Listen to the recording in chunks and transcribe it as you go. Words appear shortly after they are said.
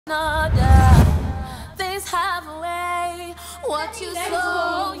Things have a way. What you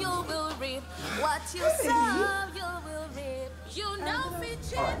sow, you will reap. What you sow, you will reap. You know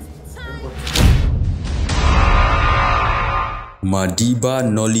it's time. MADIBA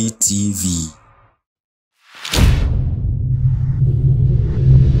NOLLY TV.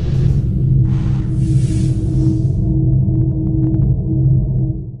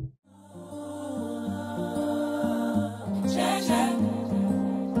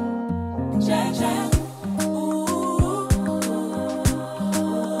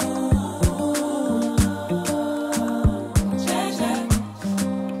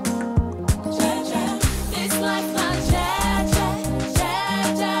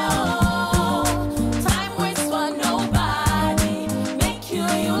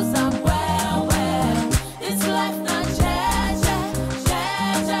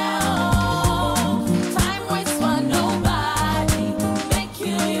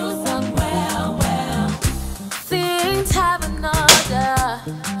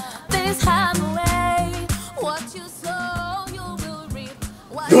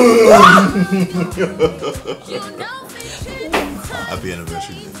 Happy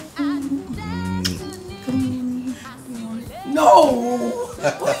anniversary. No!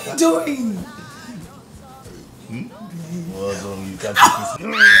 What are you doing? What's wrong? You can't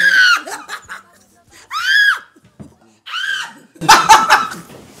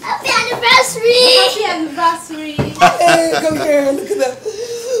Happy anniversary! Happy anniversary! Hey, come here, look at that.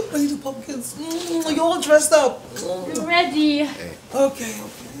 What are you doing, pumpkins? You're all dressed up. You're ready. Hey. Okay.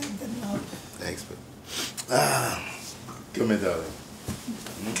 Thanks, babe. Come here, darling.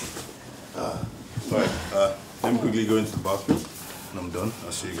 Alright, let me quickly go into the bathroom and I'm done.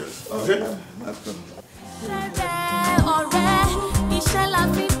 I'll see you guys. Okay? That's good.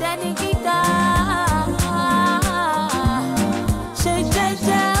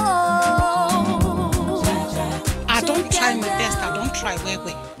 I don't try my best, I don't try well.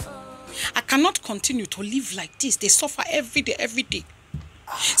 I cannot continue to live like this. They suffer every day.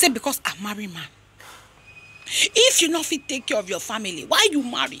 Say because I'm married man. If you not fit take care of your family, why you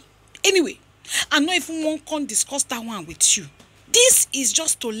marry? Anyway, I know if we won't come discuss that one with you. This is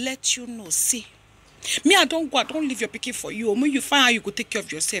just to let you know, see. Me, I don't leave your pikin for you. When you find how you go take care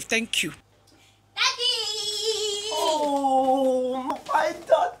of yourself. Thank you. Daddy! Oh, my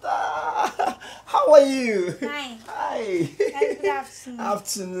daughter! How are you? Hi. Hi. Good afternoon.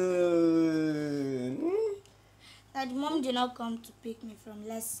 Afternoon. Daddy, Mom did not come to pick me from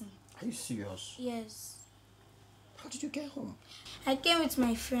lesson. Are you serious? Yes. How did you get home? I came with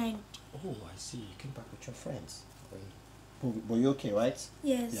my friend. Oh, I see. You came back with your friends. But you're okay, right?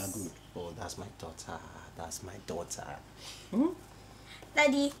 Yes. Yeah, good. Oh, that's my daughter. That's my daughter.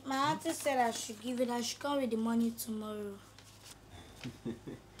 Daddy, my auntie said I should give it. I should come with the money tomorrow.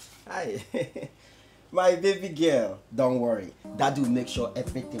 Hi. My baby girl. Don't worry. Daddy will make sure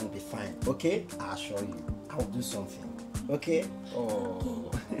everything will be fine. Okay? I assure you. I'll do something. Okay? Oh.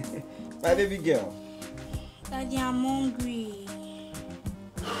 Okay. My baby girl. Daddy, I'm hungry.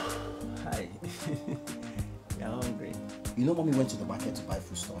 Hi. You're hungry. You know, Mommy went to the market to buy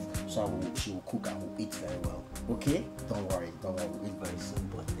food stuff, so she will cook and will eat very well. Okay? Don't worry. We'll eat very soon.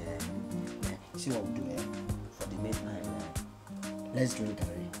 But see what we'll do for the midnight. Let's drink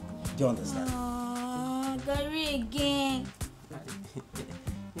curry. Do you understand? Curry again.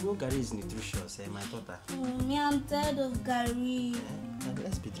 You know, curry is nutritious, my daughter. Me, I'm tired of curry.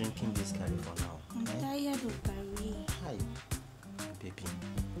 Let's be drinking this curry for now. I'm tired of curry. Hi, baby.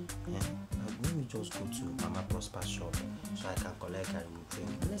 Let me just go to Mama Prosper's shop so I can collect curry and drink.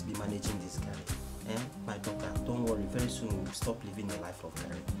 Let's be managing this curry. My daughter, don't worry. Very soon we'll stop living a life of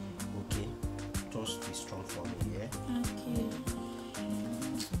curry. Okay? Just be strong for me, yeah? Okay.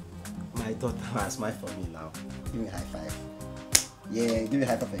 My daughter has smile for me now. Give me a high five. Yeah, give me a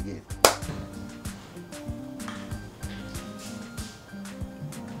high five again.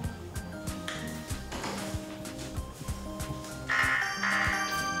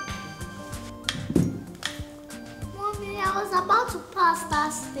 Mommy, I was about to pass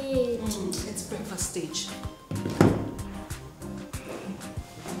that stage. It's breakfast stage.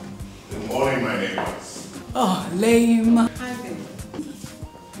 Good morning, my neighbors. Oh, lame. Hi, babe.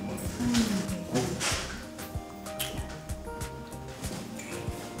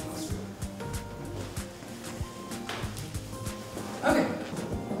 Okay.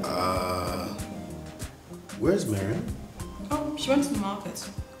 Where's Marion? Oh, she went to the market.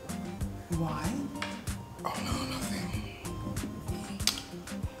 Why? Oh, no, nothing.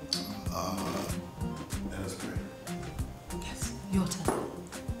 Let us pray. Yes, your turn.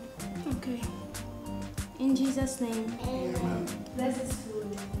 Okay. In Jesus' name. Amen. Bless this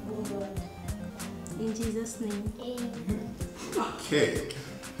food. Jesus' name. Okay.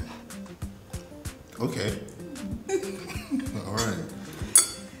 Okay. All right.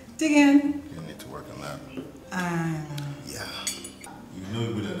 Dig in. You need to work on that. Yeah. You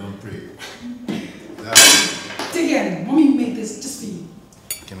know good I don't pray. Dig in. Mommy made this just for you.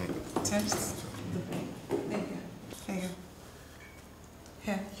 Can we? Touch. There you go. There you go.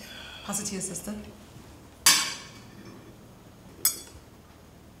 Here. Pass it to your sister.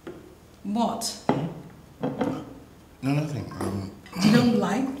 What? No, nothing. You don't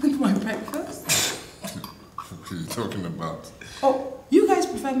like my breakfast? What are you talking about? Oh, you guys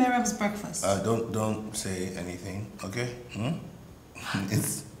prefer Miriam's breakfast? Don't say anything, okay? Hmm?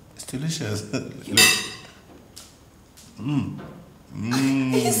 It's delicious. Look.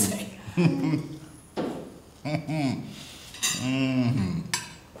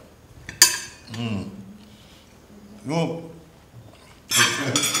 No.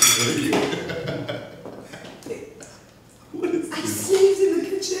 What is this? I saved in the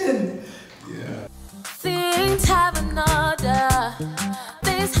kitchen. Yeah. Things have an order.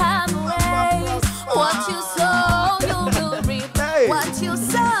 Things have ways. What you sow, you will reap. What you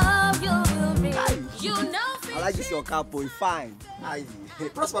sow, you will reap. You know. I like this your cap, boy. Fine. Aye.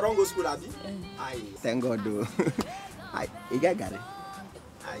 Prosper don't go school, Abby. Aye. Thank God, though. Aye. You get it.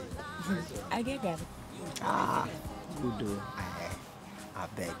 Aye. I get that. Ah, good though. I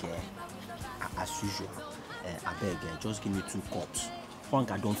beg, as usual. I beg, just give me 2 cups. One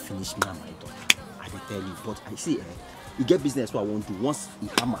guy don't finish me and my daughter. I will tell you, but I see, you get business what I want to. Once you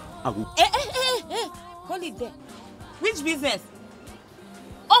hammer, I will. Hey, hold it there. Which business?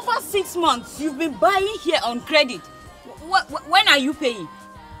 Over 6 months, you've been buying here on credit. When are you paying?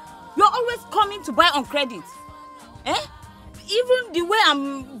 You're always coming to buy on credit. Eh? Even the way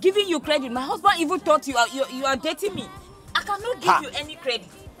I'm giving you credit, my husband even thought you are dating me. I cannot give you any credit.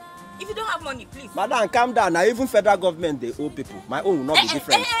 If you don't have money, please. Madam, calm down. Now even federal government, they owe people. My own will not be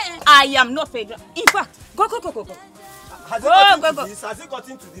different. I am not federal. In fact, go. Has he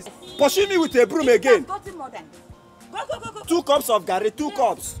gotten to this? Pursue me with a broom again. Gotten more than. Go. 2 cups of Gary, 2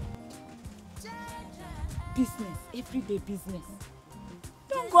 cups. Business, everyday business.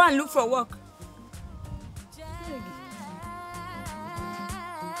 Don't go and look for work.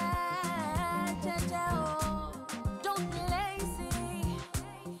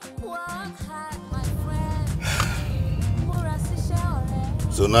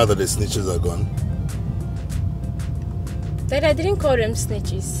 So now that the snitches are gone? Dad, I didn't call them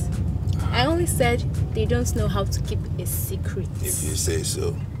snitches. I only said they don't know how to keep a secret. If you say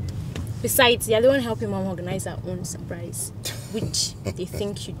so. Besides, they're the one helping Mom organize our own surprise, which they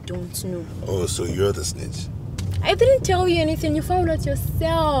think you don't know. Oh, so you're the snitch? I didn't tell you anything. You found out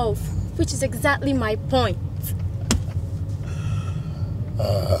yourself, which is exactly my point.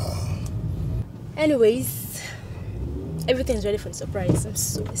 Anyways, everything's ready for the surprise. I'm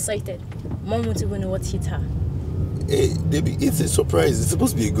so excited. Mom won't even know what hit her. Hey, baby, it's a surprise. It's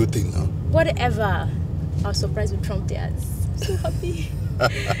supposed to be a good thing now. Whatever. Our surprise will trump theirs. I'm so happy.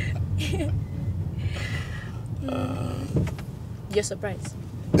 You're surprised.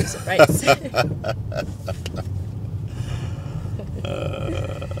 Surprise.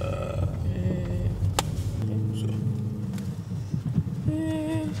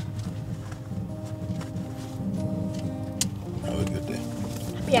 Have a good day.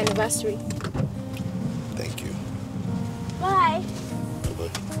 Happy anniversary. Thank you. Bye. Bye-bye.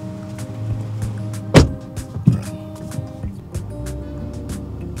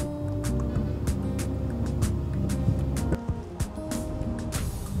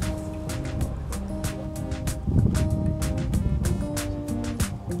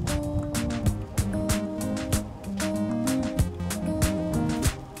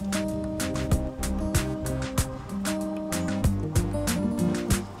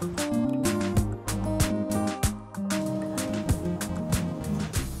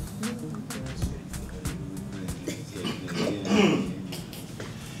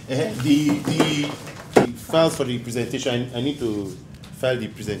 The files for the presentation, I need to file the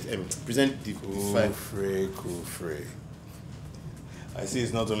present the file. Cool free. I see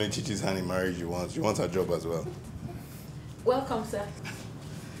it's not only Chichi's hand in marriage you want her job as well. Welcome, sir.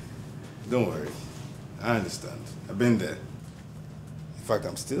 Don't worry. I understand. I've been there. In fact,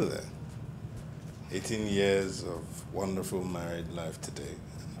 I'm still there. 18 years of wonderful married life today.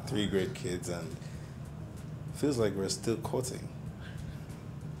 3 great kids, and feels like we're still courting.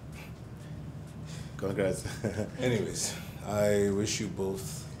 Congrats. Anyways, I wish you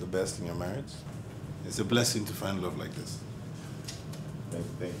both the best in your marriage. It's a blessing to find love like this.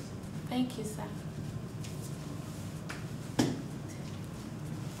 Thanks. Thank you, sir.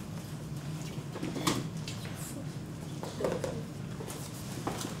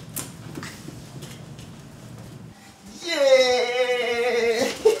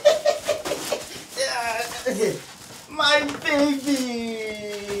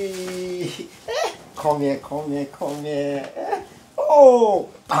 Come here, come here, come here. Oh,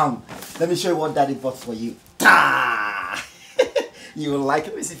 bam. Let me show you what daddy bought for you. Ta! You will like it.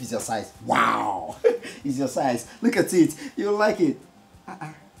 Let me see if it's your size. Wow. It's your size. Look at it. You will like it.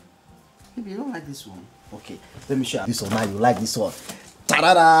 Maybe you don't like this one. Okay, let me show you this one now. You like this one.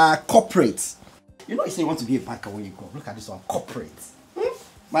 Ta-da-da! Corporate. You know you say you want to be a banker when you go. Look at this one. Corporate.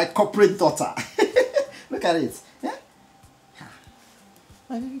 My corporate daughter. Look at it. Yeah?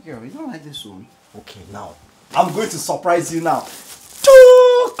 My baby girl, you don't like this one? Okay, now. I'm going to surprise you now.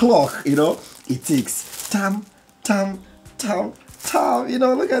 2 o'clock, you know. It takes tam, tam, tam, tam. You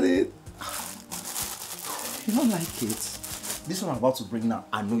know, look at it. You don't like it? This one I'm about to bring now,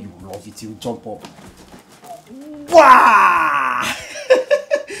 I know you will love it. You'll jump up. Wow!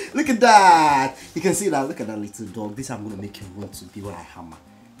 Look at that. You can see that. Look at that little dog. This I'm going to make you want to be when I hammer.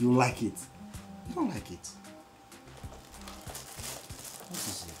 You like it. You don't like it. What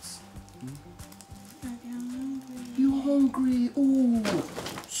is it? You're hungry. Oh,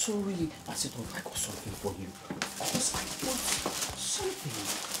 sorry. I said, oh, I got something for you. Because I bought something.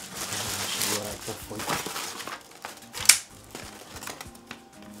 I'll show you what I bought for you.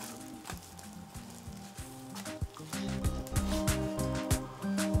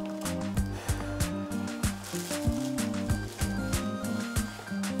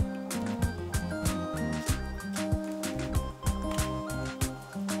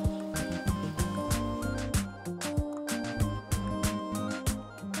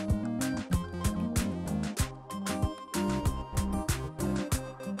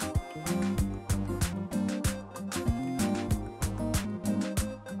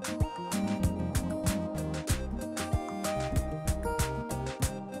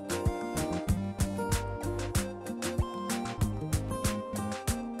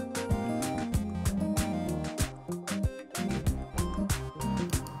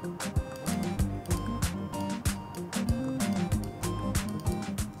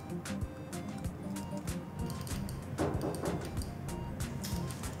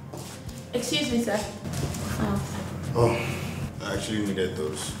 Excuse me, sir. Oh, I actually needed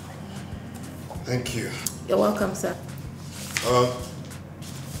those. Thank you. You're welcome, sir.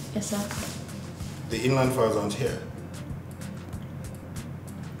 Yes, sir. The inland files aren't here.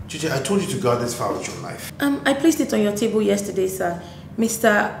 Chichi, I told you to guard this file with your life. I placed it on your table yesterday, sir.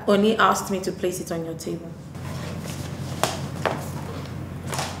 Mr. Oni asked me to place it on your table.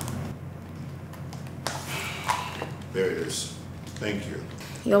 There it is. Thank you.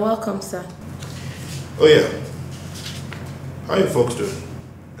 You're welcome, sir. Oh yeah. How are you folks doing?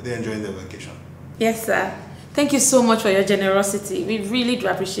 Are they enjoying their vacation? Yes, sir. Thank you so much for your generosity. We really do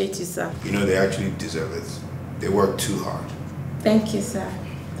appreciate you, sir. You know, they actually deserve it. They work too hard. Thank you, sir.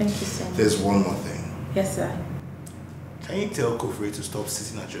 Thank you so much. There's one more thing. Yes, sir. Can you tell Okafor to stop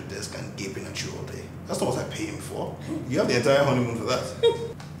sitting at your desk and gaping at you all day? That's not what I pay him for. You have the entire honeymoon for that.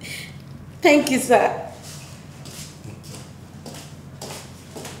 Thank you, sir.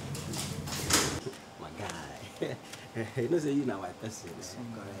 You know, say you now my person.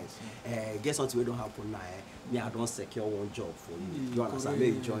 Correct. Guess what? We don't happen now. Me, I don't secure one job for you. You understand?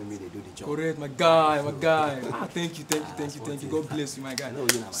 Maybe you join me, they do the job. Correct, my guy, my guy. Thank you. God bless you, my guy.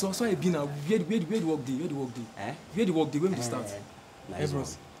 So I been now. Where the work day? Where the work day? Where the work day? When we start? Nice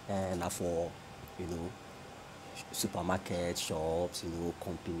one. Now for supermarket, shops,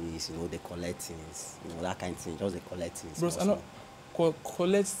 companies, they collect things, that kind of thing. Just they collect things. Bros, I know.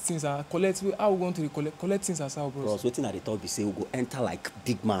 Collect things. How we going to collect things as well, bros? Bros, waiting at the top, we say we go enter like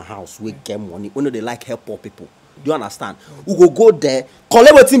big man house, we get money. We know they like help poor people. Do you understand? We go there,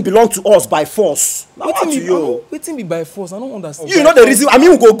 collect what belong to us by force. Waiting be by force. I don't understand. You know the reason. I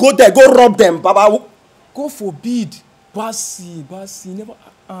mean, we go there, go rob them, Baba. God forbid. Basi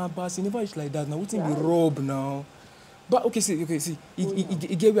never is like that. Now waiting be rob now. But okay, see.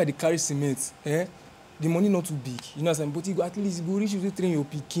 It get where they carry cement. The money not too big, you know what I'm saying? But you go at least go reach you to train your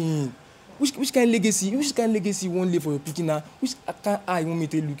picking. Which kind of legacy you want live for your picking now? Which kind of eye want me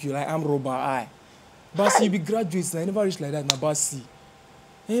to look you like I'm robber eye? Basi, you be graduates now, I never reach like that now, Basi.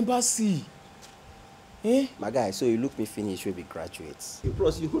 Basi. My guy, so you look me finish, we be graduates.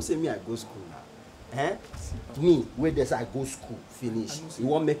 Plus, you don't say me I go school now. Me, where there's I go school, finish. You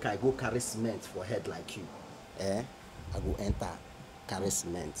want make I go carry cement for head like you. I go enter, carry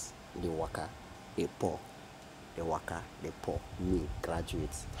cement, the worker. They poor, they worker, they poor, me,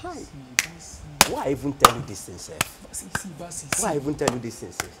 graduates. Hi. Why even tell you this thing, sir? Why even tell you this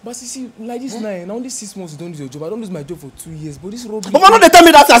thing, sir? But see, like this now, only 6 months you don't do your job. I don't lose my job for 2 years, but this robbery. But no, they tell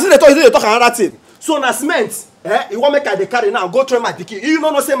me that. I see they talk another thing. So na cement, you want make I dey carry now, go train my pikin. You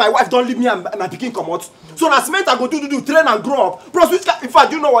know say my wife don't leave me and my pikin come out. So na cement I go do, train and grow up. Bros, in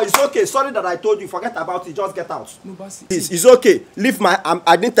fact, you know what, it's okay. Sorry that I told you, forget about it, just get out. No, but see, it's okay. Leave my,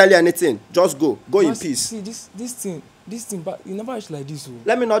 I didn't tell you anything. Just go in peace. See, this thing, but you never act like this. Oh.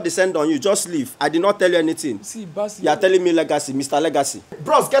 Let me not descend on you, just leave. I did not tell you anything. See, Basi. You are telling me legacy, Mr. Legacy.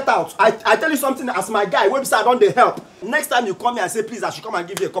 Bros, get out. I tell you something as my guy, website I don't help. Next time you come here and say, please, I should come and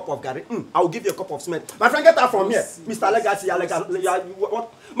give you a cup of Gary. I will give you a cup of cement. My friend, get out from here. Mr. Legacy,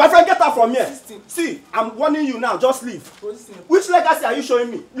 what? My friend, get out from here. See, I'm warning you now, just leave. Which legacy are you showing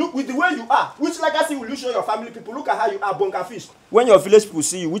me? Look, with the way you are, which legacy will you show your family people? Look at how you are, bunker fish. When your village people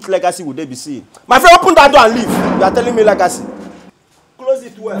see you, which legacy would they be seeing? My friend, open that door and leave. You are telling me legacy. Close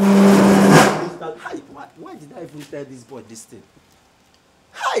it well. Hi, why did I even tell this boy this thing?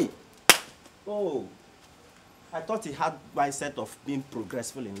 Hi. Oh, I thought he had mindset of being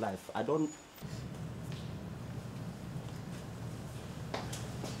progressful in life. I don't.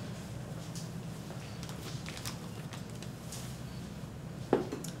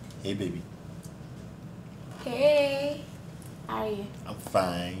 Hey, baby. Hey, how are you? I'm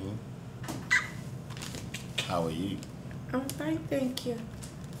fine. How are you? I'm fine, thank you.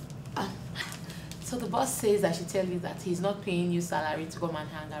 So the boss says I should tell you that he's not paying you salary to come and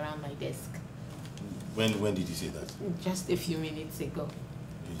hang around my desk. When did he say that? Just a few minutes ago.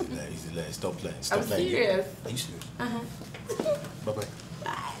 He's a liar. Stop lying. I'm serious. Are you serious? Bye-bye.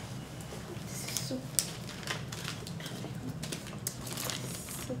 Bye. This is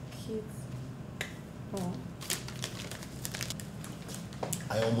so cute. Oh.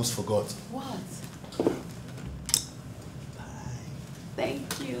 I almost forgot. What? Bye.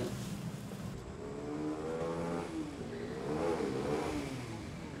 Thank you.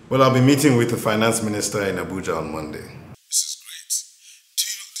 Well, I'll be meeting with the finance minister in Abuja on Monday. This is great. Do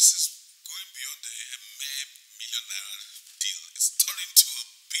you know this is going beyond a mere $1 million deal? It's turning to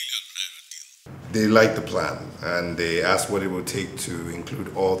a $1 billion deal. They like the plan and they asked what it will take to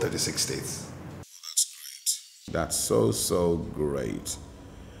include all 36 states. Oh, that's great. That's so great.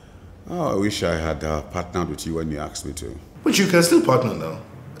 Oh, I wish I had partnered with you when you asked me to. But you can still partner now.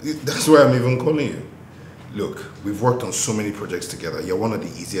 That's why I'm even calling you. Look, we've worked on so many projects together. You're one of the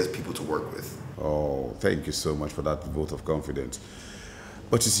easiest people to work with. Oh, thank you so much for that vote of confidence.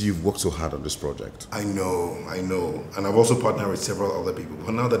 But you see, you've worked so hard on this project. I know. And I've also partnered with several other people.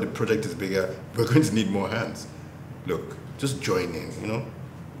 But now that the project is bigger, we're going to need more hands. Look, just join in, you know?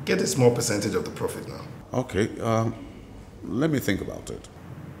 Get a small percentage of the profit now. Okay, let me think about it.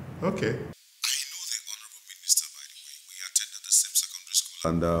 Okay.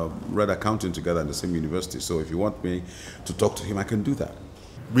 And read accounting together in the same university. So if you want me to talk to him, I can do that.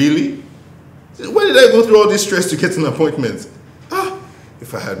 Really? Why did I go through all this stress to get an appointment?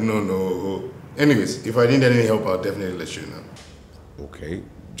 If I had no. Anyways, if I need any help, I'll definitely let you know. Okay,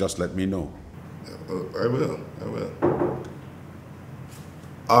 just let me know. I will.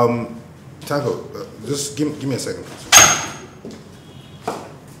 Taco, just give me a second, please.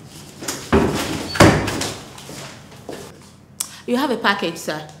 You have a package,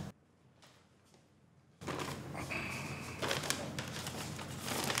 sir.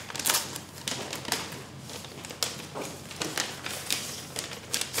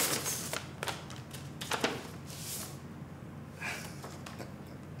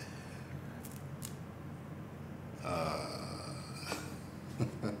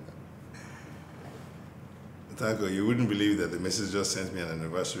 Taco, you wouldn't believe that the missus just sent me an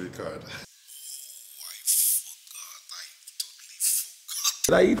anniversary card.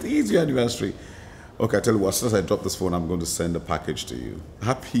 It's your anniversary. Okay, I tell you what, since I dropped this phone, I'm going to send a package to you.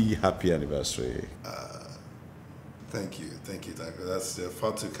 Happy anniversary. Thank you, Taco. That's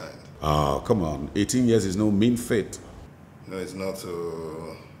far too kind. Oh, come on. 18 years is no mean feat. No, it's not.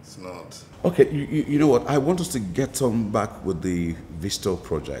 It's not. Okay, you know what? I want us to get on back with the Visto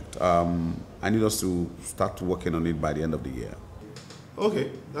project. I need us to start working on it by the end of the year. Okay,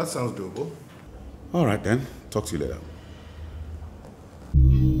 that sounds doable. All right, then. Talk to you later.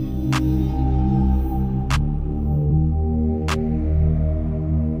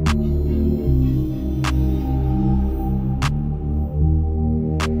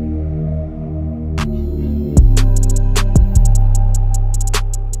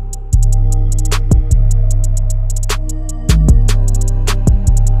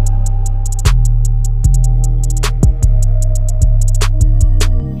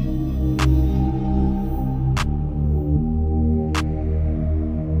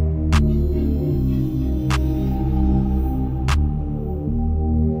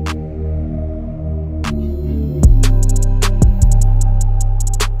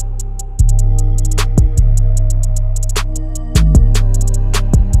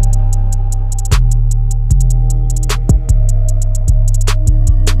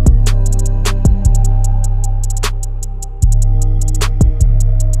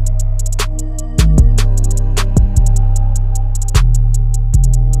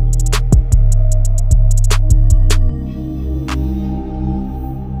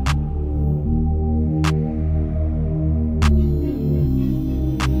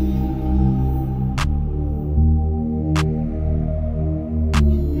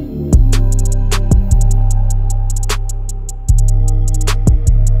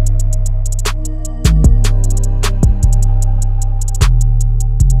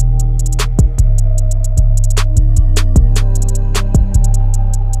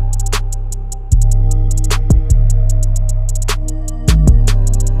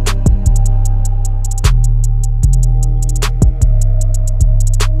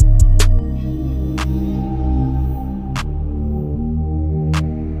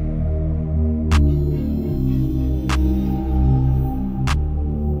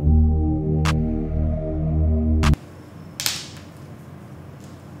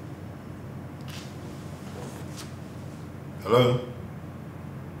 Hello?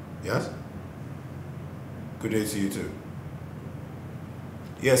 Yes? Good day to you too.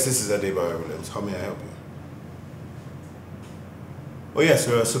 Yes, this is Adebayo Williams. How may I help you? Oh yes,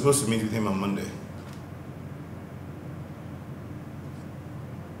 we are supposed to meet with him on Monday.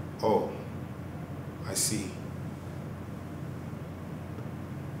 Oh, I see.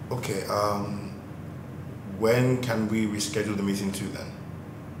 Okay, when can we reschedule the meeting to then?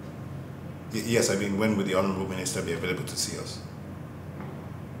 Yes, I mean, when would the Honorable Minister be available to see us?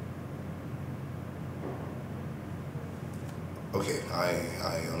 Okay,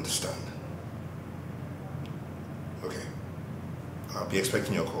 I understand. Okay. I'll be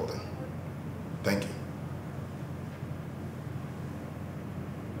expecting your call then. Thank you.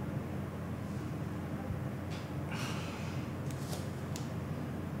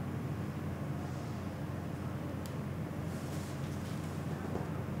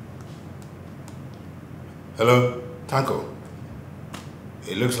 Hello, Tanko.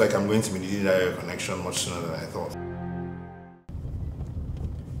 It looks like I'm going to be needing a connection much sooner than I thought.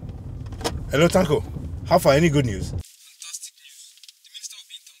 Hello, Tanko. How far? Any good news? Fantastic news. The minister will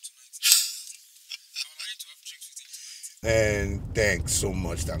be in town tonight. I would like to have drinks with him tonight. And thanks so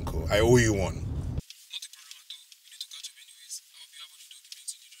much, Tanko. I owe you one. Not a problem at all. We need to catch up anyways. I hope you have all the documents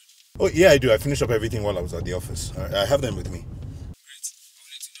you need ready. Oh, yeah, I do. I finished up everything while I was at the office. I have them with me. Great. I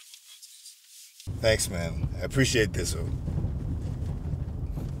will let you know about how it goes. Thanks, man. I appreciate this. Oh,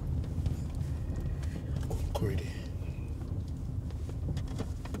 Korede.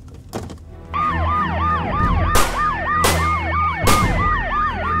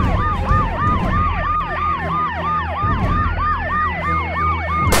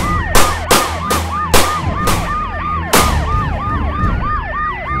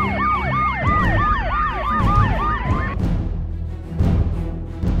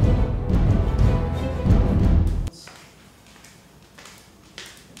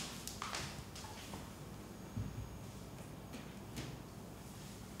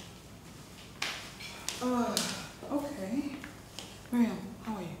 Okay. Miriam,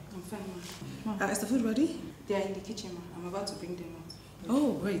 how are you? I'm fine, ma. Is the food ready? They are in the kitchen, ma. I'm about to bring them out.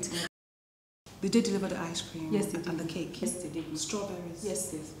 Oh, great. Did they deliver the ice cream? Yes, they did. And the cake? Yes, they did. Strawberries?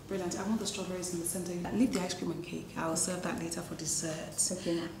 Yes, yes. Brilliant. I want the strawberries in the center. Leave the ice cream and cake. I'll serve that later for dessert.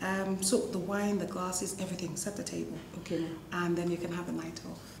 Okay, ma. So the wine, the glasses, everything, set the table. Okay, ma. And then you can have a night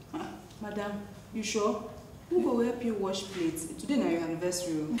off. Madam, you sure? Who will help you wash plates? Today is your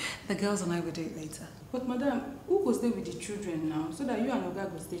anniversary. The girls and I will do it later. But madam, who will stay with the children now so that you and Oga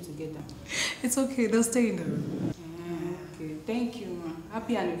will stay together? It's okay, they'll stay in the room. Okay, thank you, ma.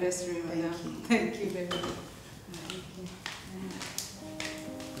 Happy anniversary, madam. Thank you very much. Thank you.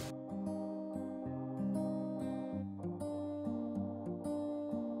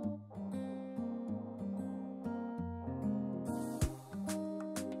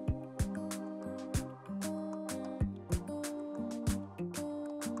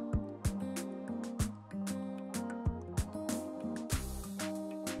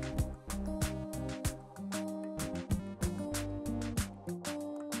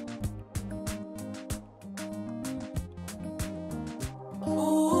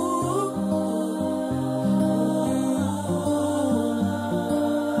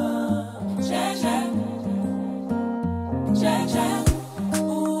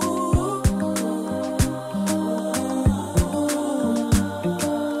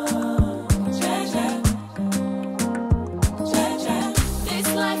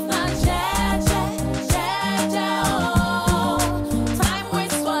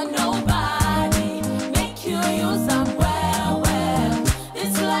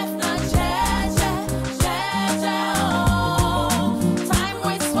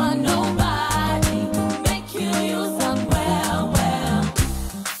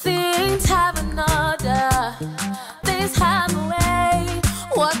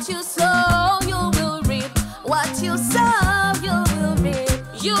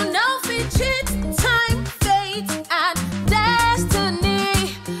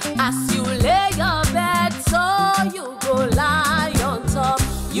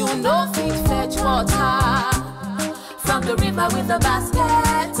 With a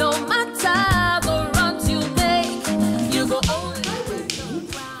basket, no matter the runs you make, you go only.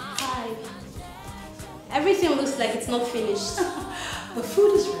 Hi. Everything looks like it's not finished. The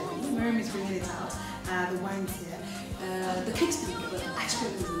food is ready. Miriam is bringing it out. The wine's here. The cake's being prepared. The ice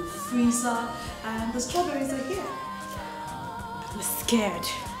cream is in the freezer. And the strawberries are here. I'm scared.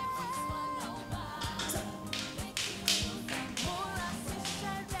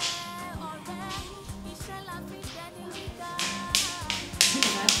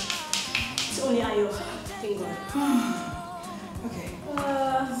 Only Ayo. Thank God.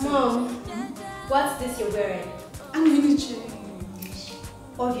 Mom, what's this you're wearing? I'm gonna change.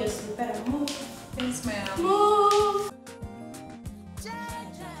 Obviously, better move. Thanks, ma'am. Move!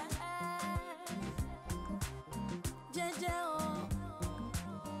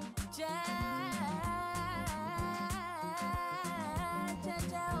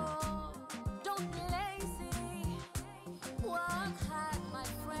 Don't be lazy. Work hard, my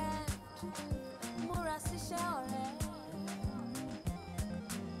friend. Murasisha ore.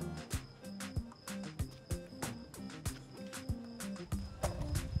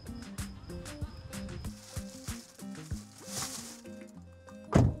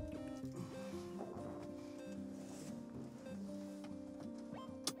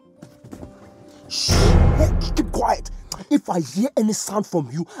 Keep quiet. If I hear any sound from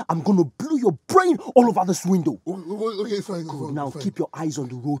you, I'm gonna blow your brain all over this window. Okay, fine. Good. Now keep your eyes on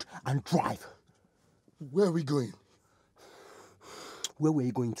the road and drive. Where are we going? Where were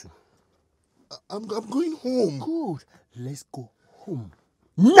you going to? I'm going home. Good. Let's go home.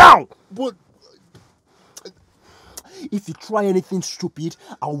 Now! But if you try anything stupid,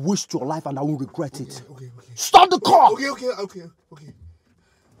 I'll waste your life and I will regret it. Okay. Stop the car! Okay.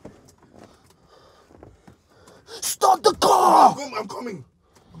 Stop the car! I'm coming.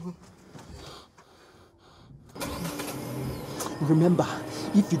 Remember,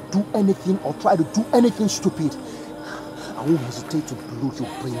 if you do anything or try to do anything stupid, I won't hesitate to blow your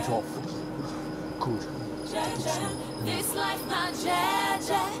brains off. Good. This life not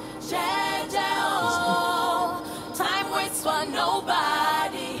oh. Time waits for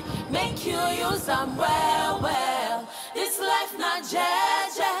nobody. Make you use them well. This life not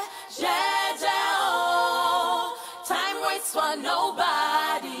oh. Time waits for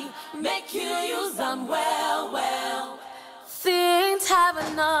nobody. Make you use them well. Things have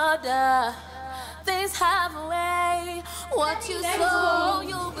another. Things have a way. What you sow,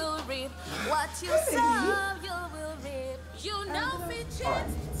 you will reap. What you sow, you will reap. You know me,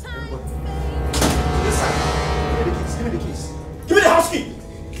 chance, time, This side. Give me the keys. Give me the house key.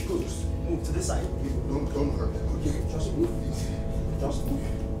 Good. Move to this side. Don't hurt. Okay, just move. Just move.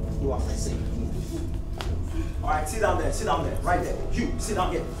 Do what I say. All right, sit down there. Right there. You, sit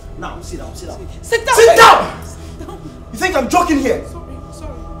down here. Now, sit down. Sit down! Sit down! You think I'm joking here? Sorry.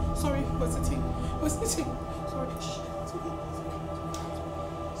 We're sitting. Sorry.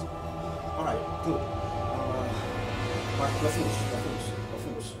 All right, good. Right,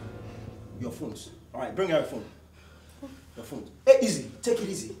 your phones. All right, bring out your phone. Your phone. Hey, easy. Take it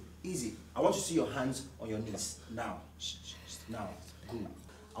easy. Easy. I want to see your hands on your knees. Now. Good.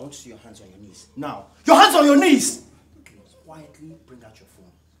 I want to see your hands on your knees. Now. Your hands on your knees! Quietly bring out your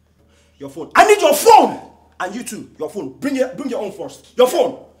phone. Your phone. I need your phone! And you too, your phone. Bring your own first. Your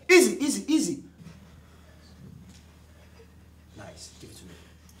phone. Easy. Nice. Give it to me.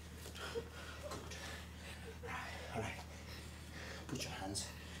 Good. All right. Put your hands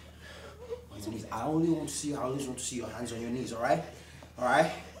on your knees. I always want to see your hands on your knees, all right? All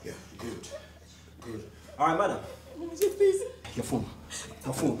right? Yeah. Good. All right, madam. Please. Your phone.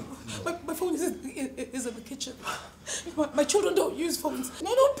 My phone is in the kitchen. My children don't use phones.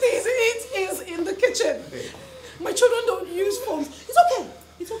 No, please. It is in the kitchen. My children don't use phones.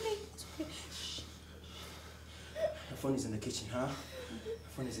 It's okay. Shh. Your phone is in the kitchen, huh?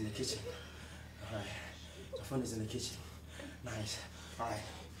 Your phone is in the kitchen. All right. Your phone is in the kitchen. Nice. All right.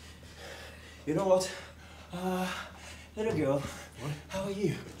 You know what? Little girl. What? How are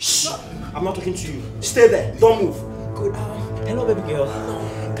you? Shh. No, I'm not talking to you. Stay there. Don't move. Good. Hello, baby girl.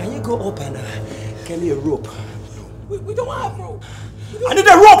 No. Can you go up and get me a rope? We don't have rope. I need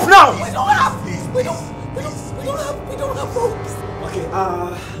a rope now. We don't have ropes. Okay.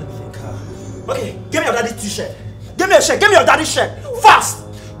 Let me think. Okay. Give me your daddy's t-shirt. Give me a shirt. Give me your daddy's shirt. Fast.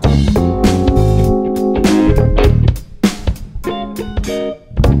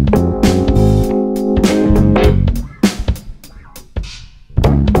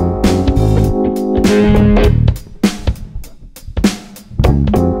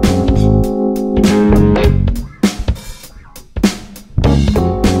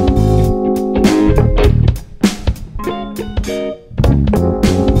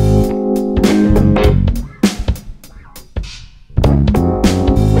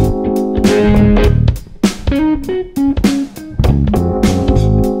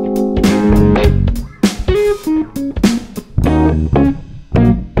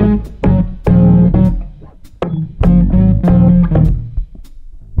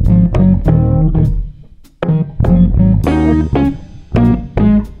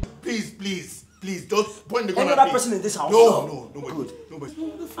 Person in this house? No, nobody. Good.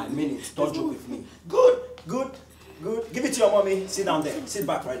 I mean it. Don't joke with me. Good. Give it Meet your mommy. Sit down there. Sit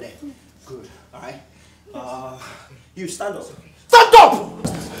back right there. Good. All right. You stand up. Stand up!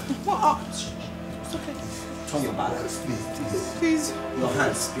 What? It's okay. Turn your back. Please. Your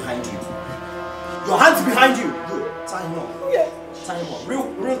hands behind you. Your hands behind you. Good. Tie him up. Yeah. Tie him up.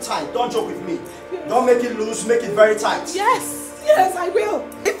 Real tight. Don't joke with me. Yes. Don't make it loose. Make it very tight. Yes. Yes, I will.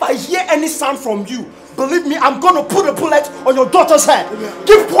 If I hear any sound from you, believe me, I'm gonna put a bullet on your daughter's head. Okay.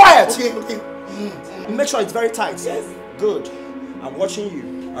 Keep quiet. Okay. Make sure it's very tight. Yes. Good. I'm watching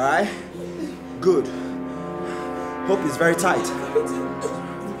you. All right. Good. Hope it's very tight.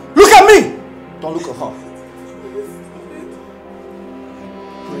 Look at me. Don't look at her.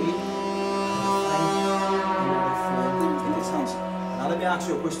 Pray. In this house. Now let me ask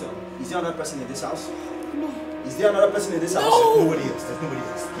you a question. Is there another person in this house? No. Is there another person in this house? No. Nobody else. There's nobody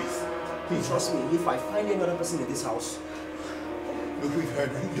else. Please. Trust me. If I find another person in this house. Look, we've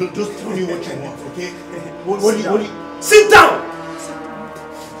heard. Just tell me what you want, okay? What do you? Sit down!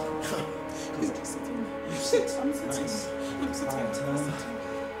 Sit. I'm sitting. Nice. I'm sitting.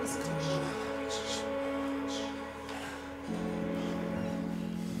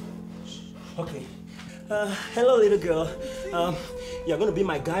 Okay. Hello, little girl. You're gonna be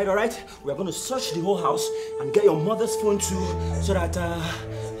my guide, all right? We're gonna search the whole house and get your mother's phone too, so that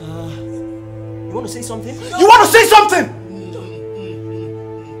you want to say something? No. You want to say something? No.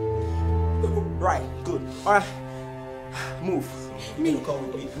 Right. Good. All right. Move. Me. Come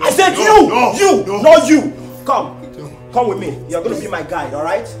with me. I said you! Not you! Come. Come with me. You're gonna be my guide,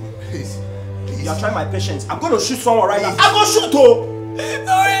 alright? Please. You're trying my patience. I'm gonna shoot someone right now. I'm gonna shoot though!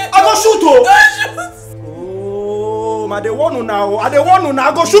 Sorry! I'm gonna shoot though! Oh, I don't want to now.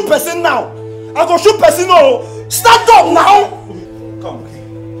 I go shoot person now. I go shoot person now. Stand up now! Come.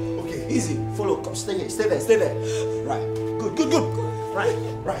 Okay. Easy. Follow. Come. Stay here. Stay there. Right. Good.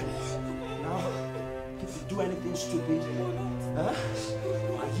 Right. Now, if you do anything stupid, I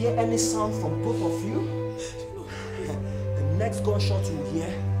hear any sound from both of you, the next gunshot you will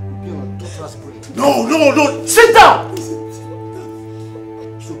hear will be on your daughter's brain. No! Sit down!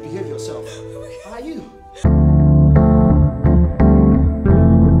 So behave yourself. How are you?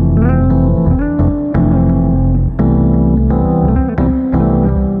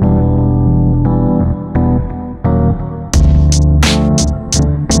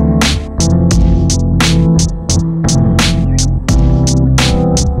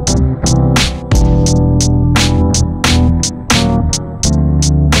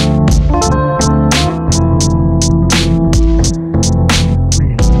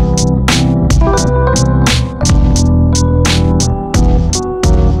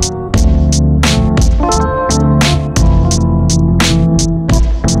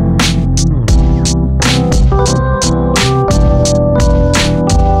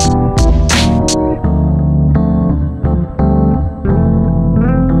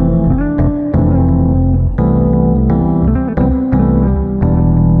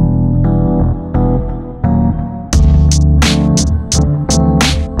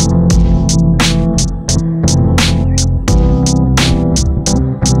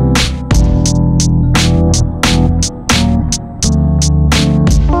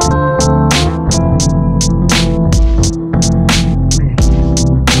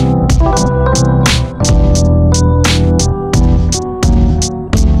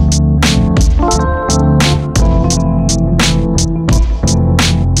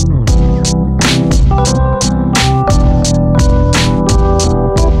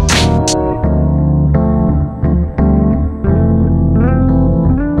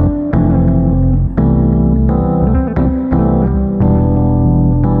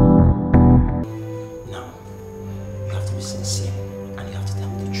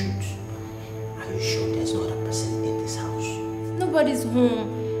 Nobody's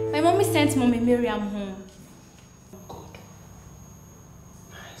home. My mommy sent Mommy Miriam home. Good.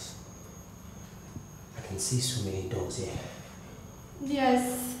 Nice. I can see so many doors here.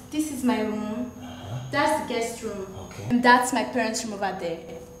 Yes, this is my room. That's the guest room. Okay. And that's my parents' room over there.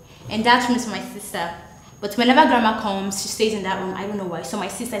 And that room is for my sister. But whenever grandma comes, she stays in that room. I don't know why. So my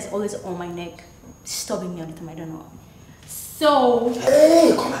sister is always on my neck, disturbing me all the time. I don't know. So...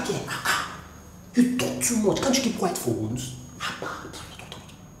 Hey, come again. You talk too much. Can't you keep quiet for once?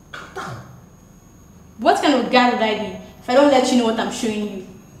 Calm down. What kind of guy would I be if I don't let you know what I'm showing you?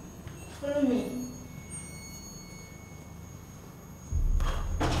 Follow me.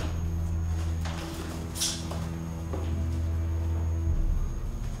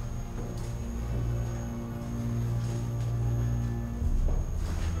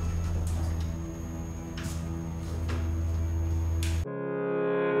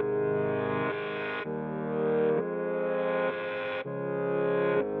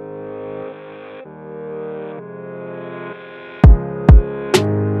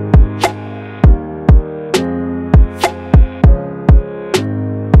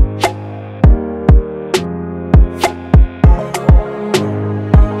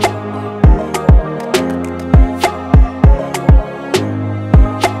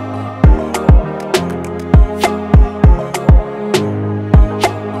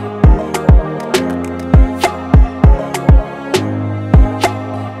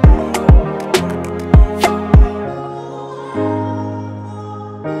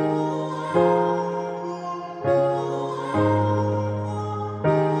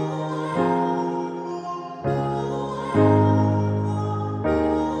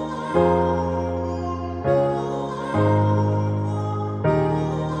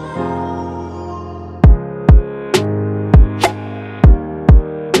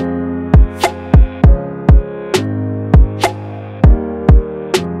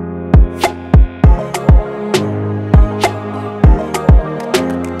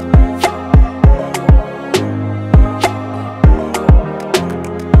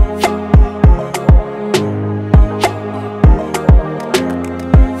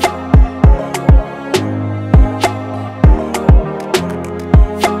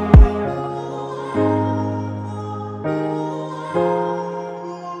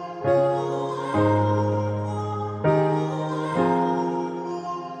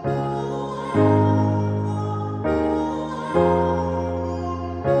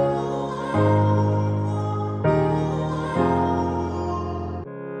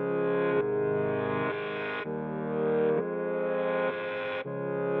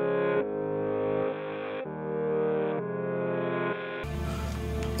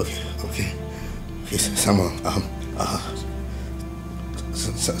 Okay, Samuel,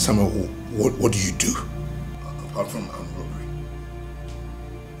 Samuel, what do you do? Apart from robbery?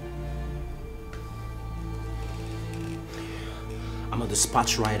 I'm a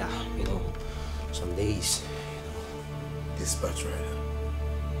dispatch rider, you know, some days. Dispatch rider?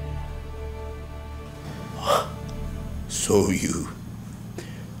 So you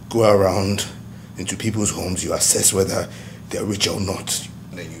go around into people's homes, you assess whether they're rich or not,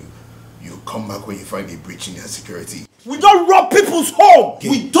 and then you come back when you find a breach in their security. We don't rob people's home! Okay.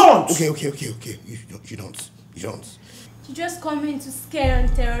 We don't! Okay. You don't. You just come in to scare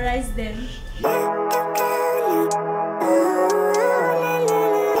and terrorize them.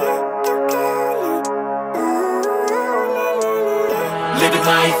 Living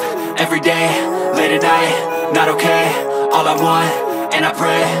life, every day, late at night, not okay. All I want, and I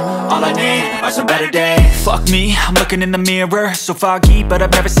pray, all I need are some better days. Fuck me, I'm looking in the mirror, so foggy, but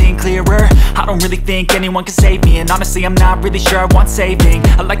I've never seen clearer. I don't really think anyone can save me, and honestly I'm not really sure I want saving.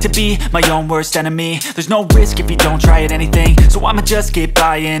 I like to be my own worst enemy. There's no risk if you don't try at anything, so I'ma just keep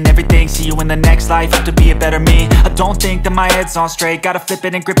buying everything. See you in the next life, have to be a better me. I don't think that my head's on straight, gotta flip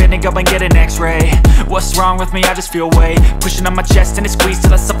it and grip it and go and get an x-ray. What's wrong with me? I just feel weight pushing on my chest and it squeezes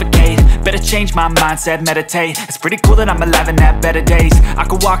till I suffocate. Better change my mindset, meditate. It's pretty cool that I'm alive and have better days. I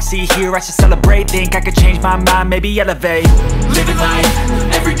could walk, see, hear, I should celebrate. Think I could change my mind, maybe elevate. Living life,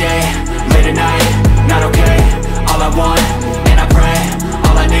 every day, late at night, not okay. All I want, and I pray,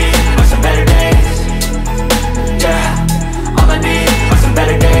 all I need are some better days. Yeah, all I need are some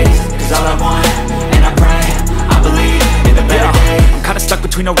better days. Cause all I want, and I pray, I believe in the better days. I'm kinda stuck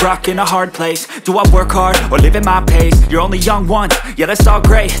between a rock and a hard place. Do I work hard or live at my pace? You're only young once, yeah that's all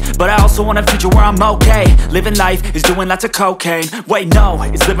great, but I also want a future where I'm okay. Living life is doing lots of cocaine. Wait no,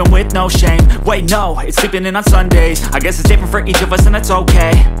 it's living with no shame. Wait no, it's sleeping in on Sundays. I guess it's different for each of us and that's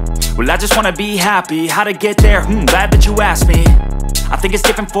okay. Well I just wanna be happy, how to get there? Glad that you asked me. I think it's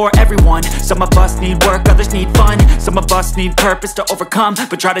different for everyone. Some of us need work, others need fun. Some of us need purpose to overcome.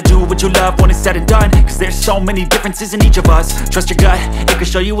 But try to do what you love when it's said and done. Cause there's so many differences in each of us. Trust your gut, it can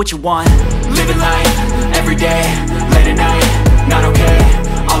show you what you want. Living life, every day, late at night, not okay.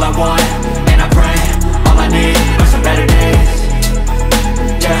 All I want, and I pray, all I need are some better days.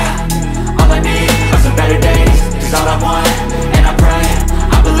 Yeah, all I need are some better days. Cause all I want, and I pray,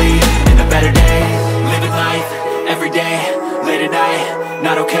 I believe in the better days. Living life, every day, late at night,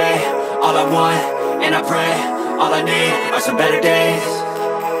 not okay. All I want, and I pray, all I need are some better days.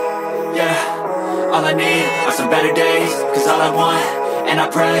 Yeah, all I need are some better days. Cause all I want, and I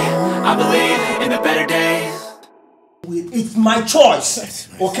pray, I believe in the better days. It's my choice,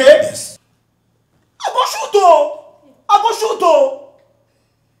 okay? Yes. I go shoot though.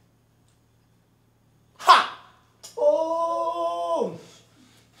 Ha! Oh!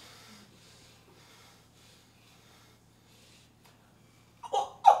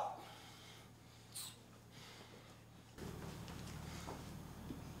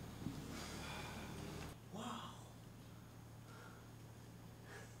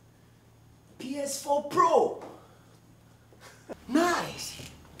 PS4 Pro. Nice.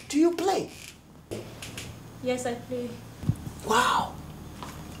 Do you play? Yes, I play. Wow.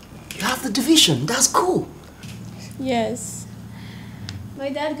 You have the division. That's cool. Yes. My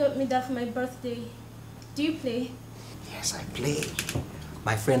dad got me that for my birthday. Do you play? Yes, I play.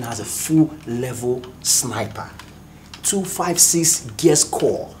 My friend has a full level sniper. 256 gear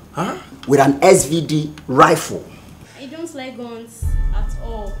score. Huh? With an SVD rifle. I don't like guns at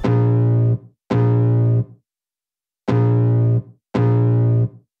all.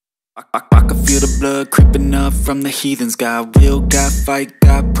 I can feel the blood creeping up from the heathens. Got will, got fight,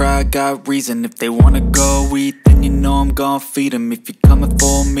 got pride, got reason. If they wanna go eat, then you know I'm gon' feed them. If you're coming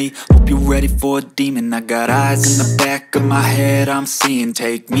for me, hope you're ready for a demon. I got eyes in the back of my head, I'm seeing.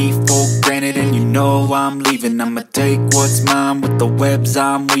 Take me for granted and you know I'm leaving. I'ma take what's mine with the webs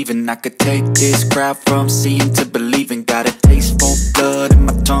I'm weaving. I could take this crowd from seeing to believing. Got a taste for blood and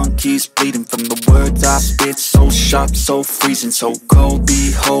my tongue keeps bleeding. From the words I spit, so sharp, so freezing. So cold,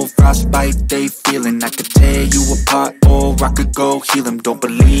 behold, frostbite they feeling. I could tear you apart or I could go heal them. Don't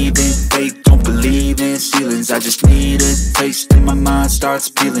believe in fate, don't believe in ceilings. I just need a taste and my mind starts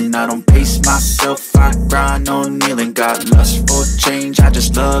peeling. I don't pace myself, I grind on kneeling. Got lust for change, I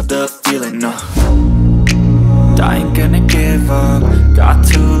just love the feeling. I ain't gonna give up. Got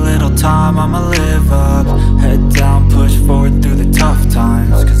too little time, I'ma live up. Head down, push forward through the tough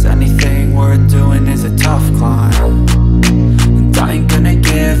times. Cause anything worth doing is a tough climb. And I ain't gonna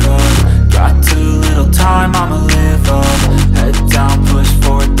give up. Got too little time, I'ma live up. Head down, push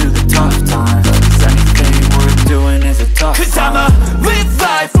forward through the tough times. Cause anything worth doing is a tough climb. Cause I'ma live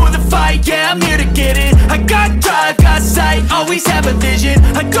life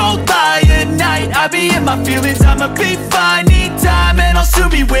my feelings, I'ma be fine. Need time and I'll soon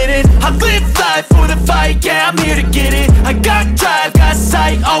be winning. I live life for the fight, yeah, I'm here to get it. I got drive, got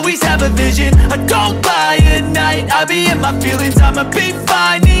sight, always have a vision. I don't lie at night, I be in my feelings, I'ma be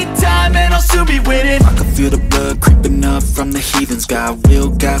fine. Need time and I'll soon be winning. I can feel the blood creeping up from the heathens. Got will,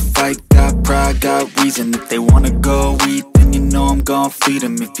 got fight, got pride, got reason. If they wanna go eat, then you know I'm gon' feed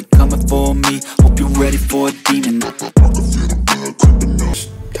them. If you're coming for me, hope you're ready for a demon. I can feel the blood creeping up.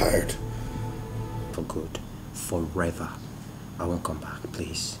 Tired. For good. Forever. I won't come back,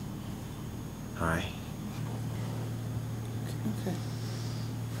 please. Alright? Okay.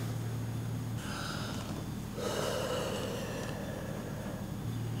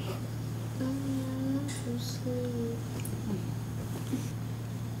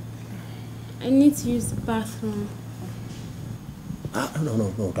 I need to use the bathroom.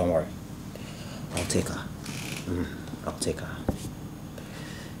 No, don't worry. I'll take her. I'll take her.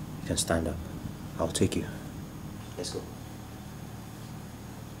 You can stand up. I'll take you. Let's go.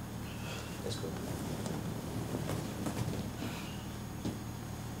 Let's go.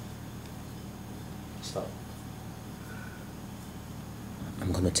 Stop.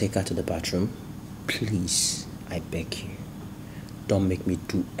 I'm gonna take her to the bathroom. Please, I beg you. Don't make me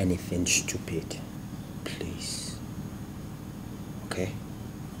do anything stupid. Please. Okay?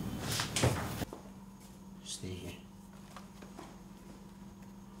 Stay here.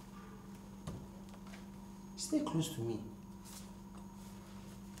 Stay close to me.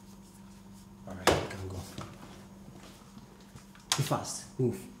 Alright, you can go. Be fast.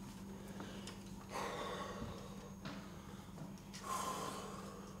 Move.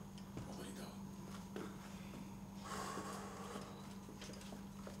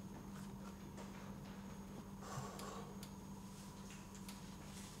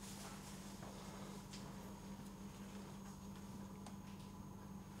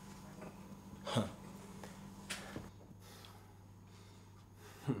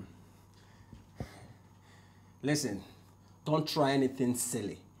 Listen, don't try anything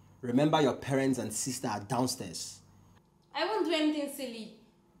silly. Remember your parents and sister are downstairs. I won't do anything silly.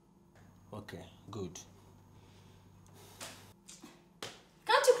 Okay, good.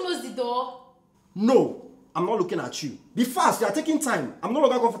 Can't you close the door? No, I'm not looking at you. Be fast, you are taking time. I'm no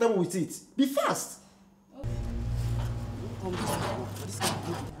longer comfortable with it. Be fast.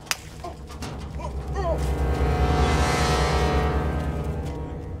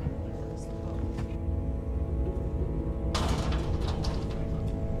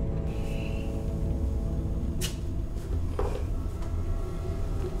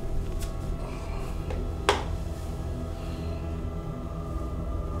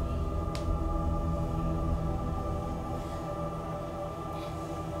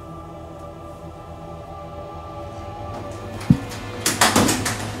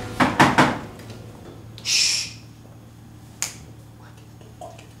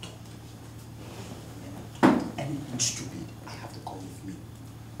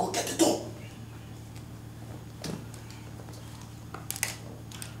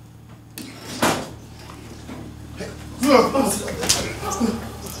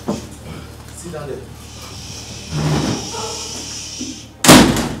 Sit down there.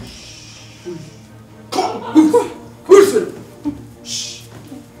 Come! Move! Move this way! Shh!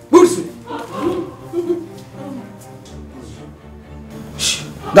 Move this way! Shh!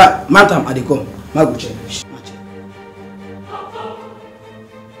 That man time I dey come. My go check.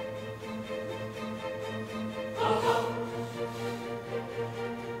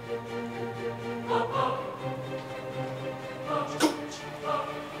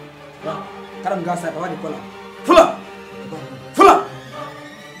 Karam gas up, what do you Full up! Full up!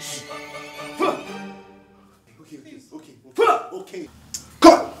 Full up! Okay. Full up! Okay.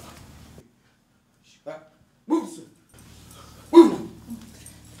 Come! Move, sir. Move now.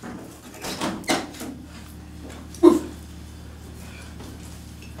 Move.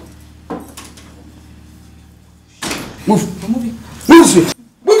 Move. I'm moving. Move, sir.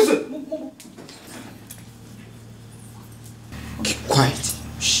 Move, sir. Move. Keep quiet.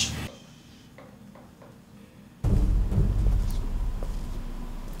 Shh.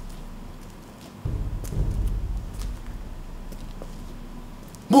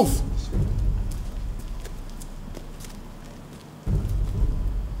 Move!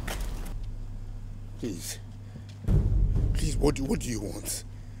 Please, what do you want?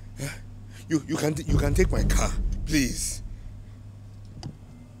 Huh? You can take my car, please.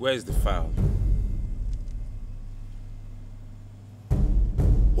 Where's the file?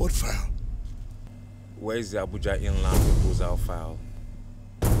 What file? Where's the Abuja Inland proposal file?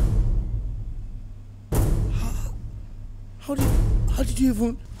 How did you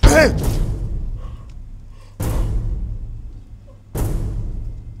even... Hey!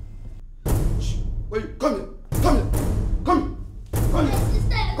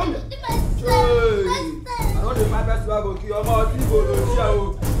 Come here. I know the my best will go kill your mouth.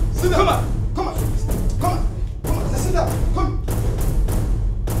 Sit down. Come on. Come on. Come on. Come on. Sit down. Come.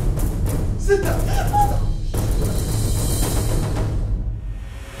 Sit down. Sit down.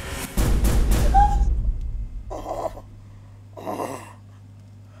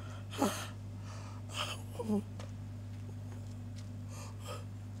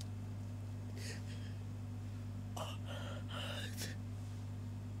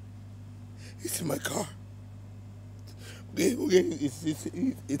 It's in my car. Okay,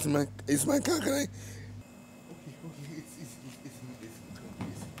 it's my car. Can I? Okay, it's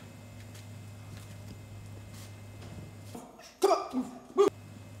come on, move.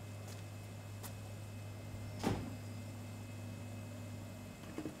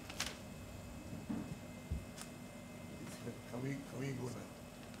 Can we go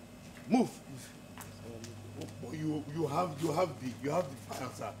now? Move. You have the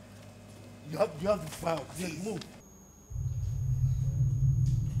file, sir. You have the file. Please move.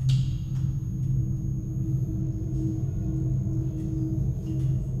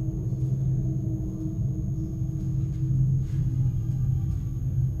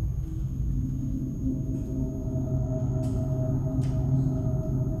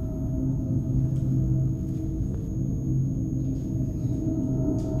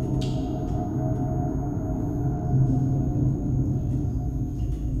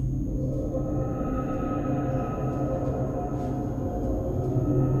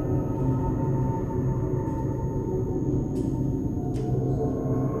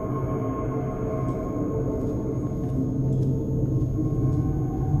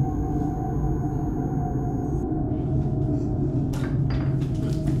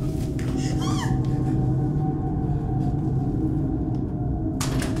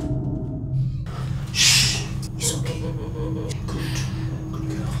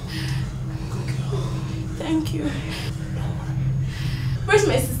 Thank you. Where's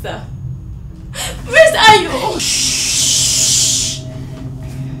my sister? Where are you? Oh, shh!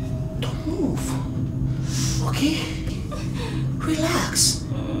 Don't move. Okay? Relax.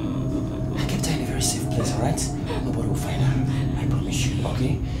 I kept her in a very safe place, alright? Nobody will find her. I promise you,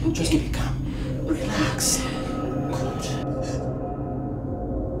 okay? Just keep it calm. Relax. Good.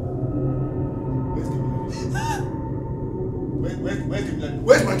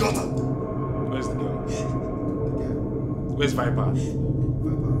 Where's my daughter? Where's the girl? Where's Viper?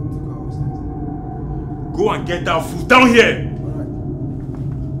 Go and get that fool down here!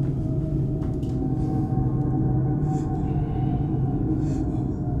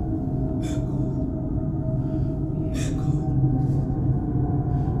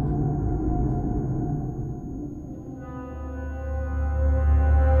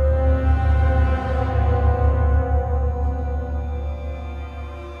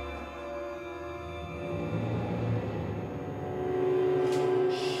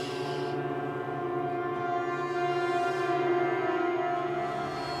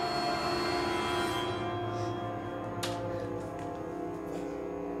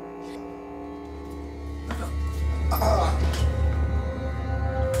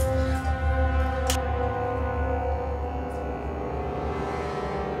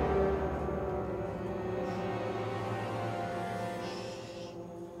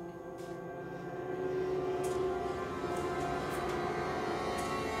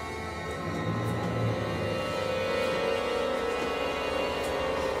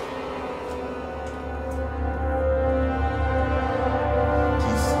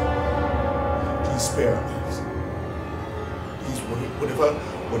 Spare me. Please,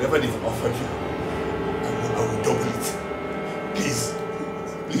 whatever they've offered you, I will double it. Please,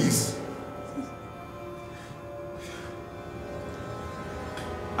 please.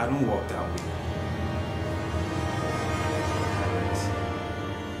 I don't walk that way.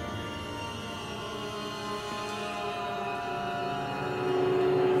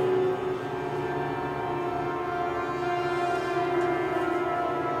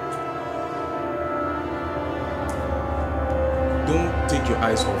 Don't take your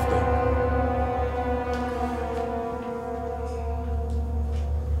eyes off them.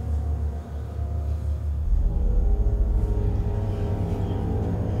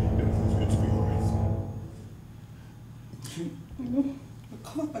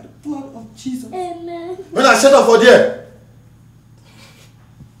 Covered by the blood of Jesus. Amen. When I shut up for there.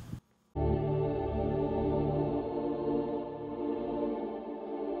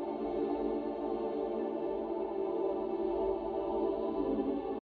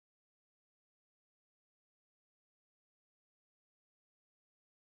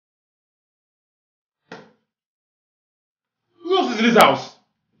 Who else is in this house?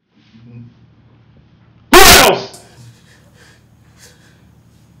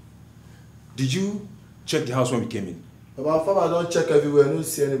 Did you check the house when we came in? Our farmer don't check everywhere, I don't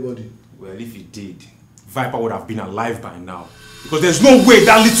see anybody. Well, if he did, Viper would have been alive by now. Because there's no way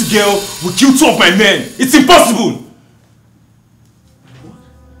that little girl will kill 2 of my men. It's impossible!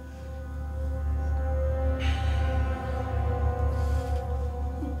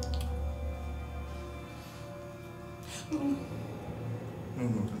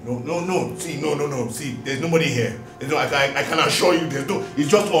 No. See, there's nobody here. There's no, I can assure you, there's no. It's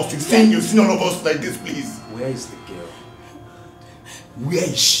just us. You've seen all of us like this, please. Where is the girl? Where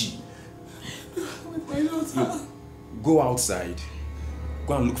is she? With my daughter. Look, go outside.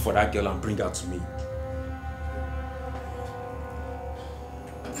 Go and look for that girl and bring her to me.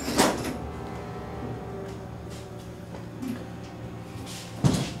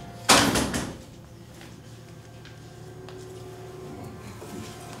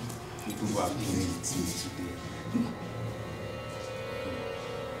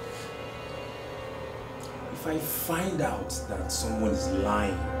 If I find out that someone is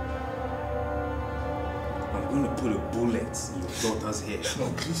lying, I'm going to put a bullet in your daughter's head.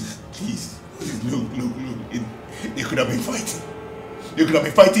 No, please. Look. They could have been fighting. They could have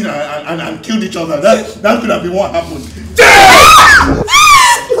been fighting and killed each other. That could have been what happened.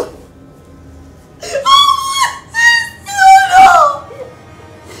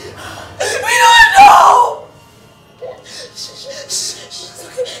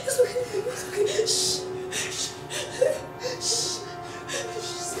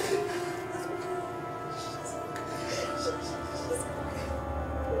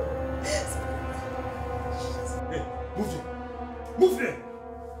 Move there!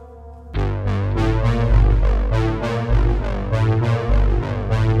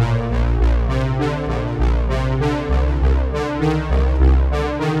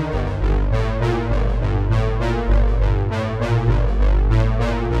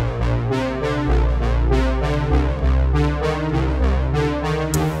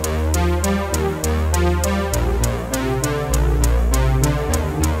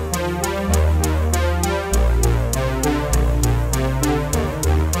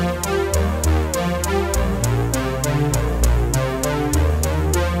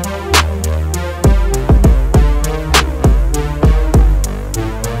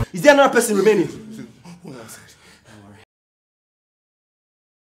 Is there another person remaining?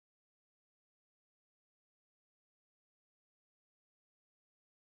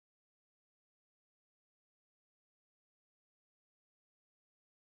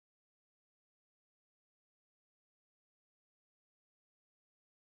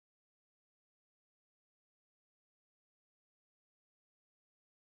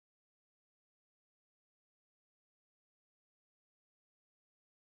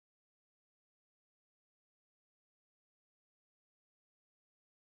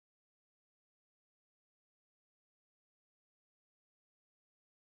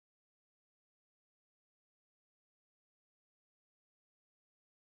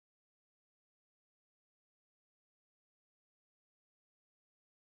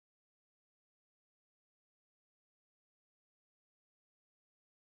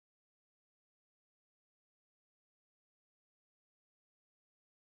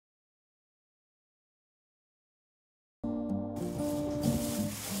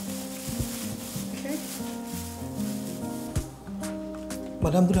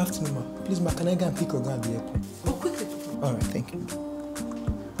 Madam, good afternoon, ma. Please, ma, can I go and pick your girl at the airport? Oh, quickly. All right, thank you.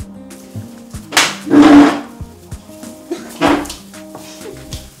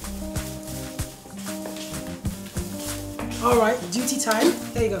 All right, duty time.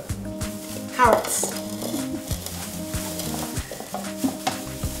 There you go. Carrots.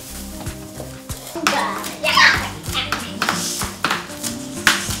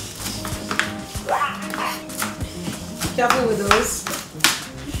 Careful with those.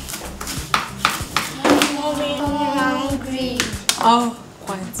 Mommy, I'm hungry. Oh,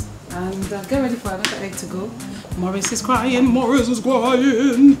 quiet. And get ready for another egg to go. Morris is crying. Morris is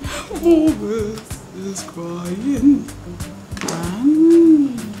crying. Morris is crying.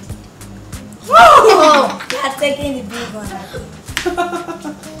 Oh, you're taking the big one.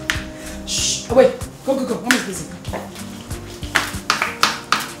 Shh. Oh, wait. Go. Mommy's busy.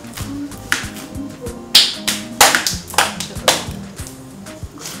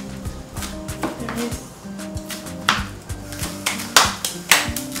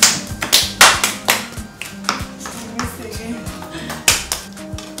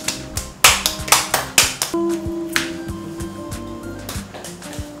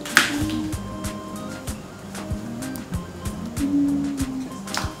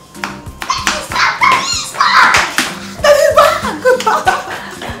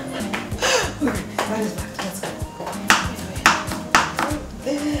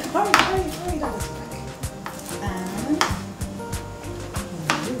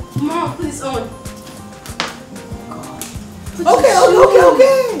 Mom, put this on.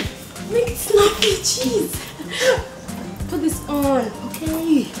 Okay. Make it snappy, jeez. Put this on,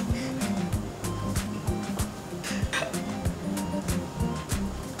 okay?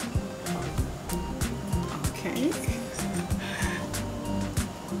 Okay.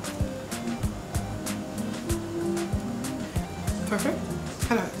 Perfect.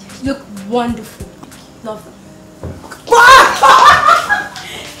 Hello. You look wonderful. Love them.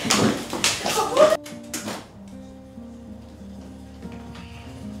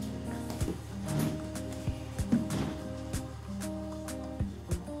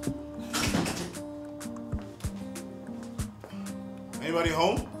 Anybody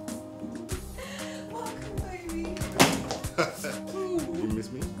home? Welcome, baby. You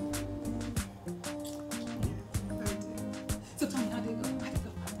miss me? So tell me, how did it go?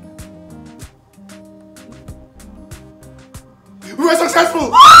 We were successful!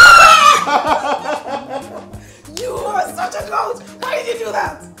 You are such a goat! Why did you do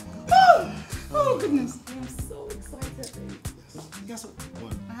that? Oh goodness. I'm so excited, baby. Guess what?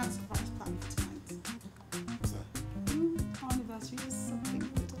 What? I have a surprise plan for tonight. What's that? Our anniversary is something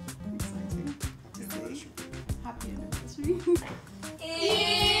good, exciting. Happy anniversary.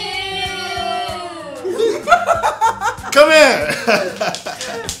 Come here!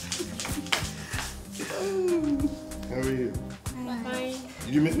 How are you? Fine.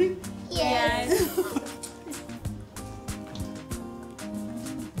 Did you miss me? Yes.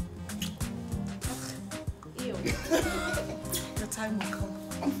 Ew. The time will come.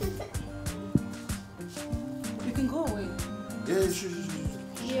 You can go away. Yeah, sure.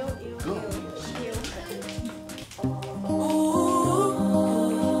 Go.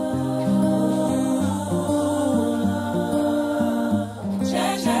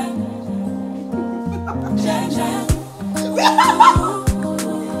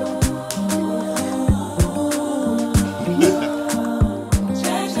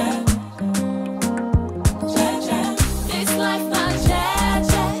 This life not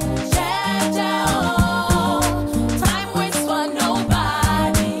oh. Time waits for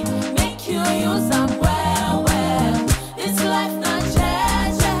nobody. Make you use them well. This life not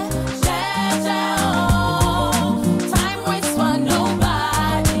oh. Time waits for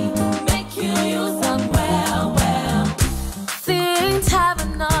nobody. Make you use them well. Things have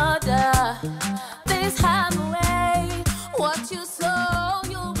another. Things have a way. What you sow,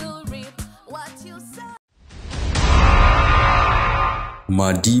 you will reap. What you sow.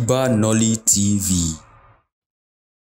 MADIBA NOLLY TV.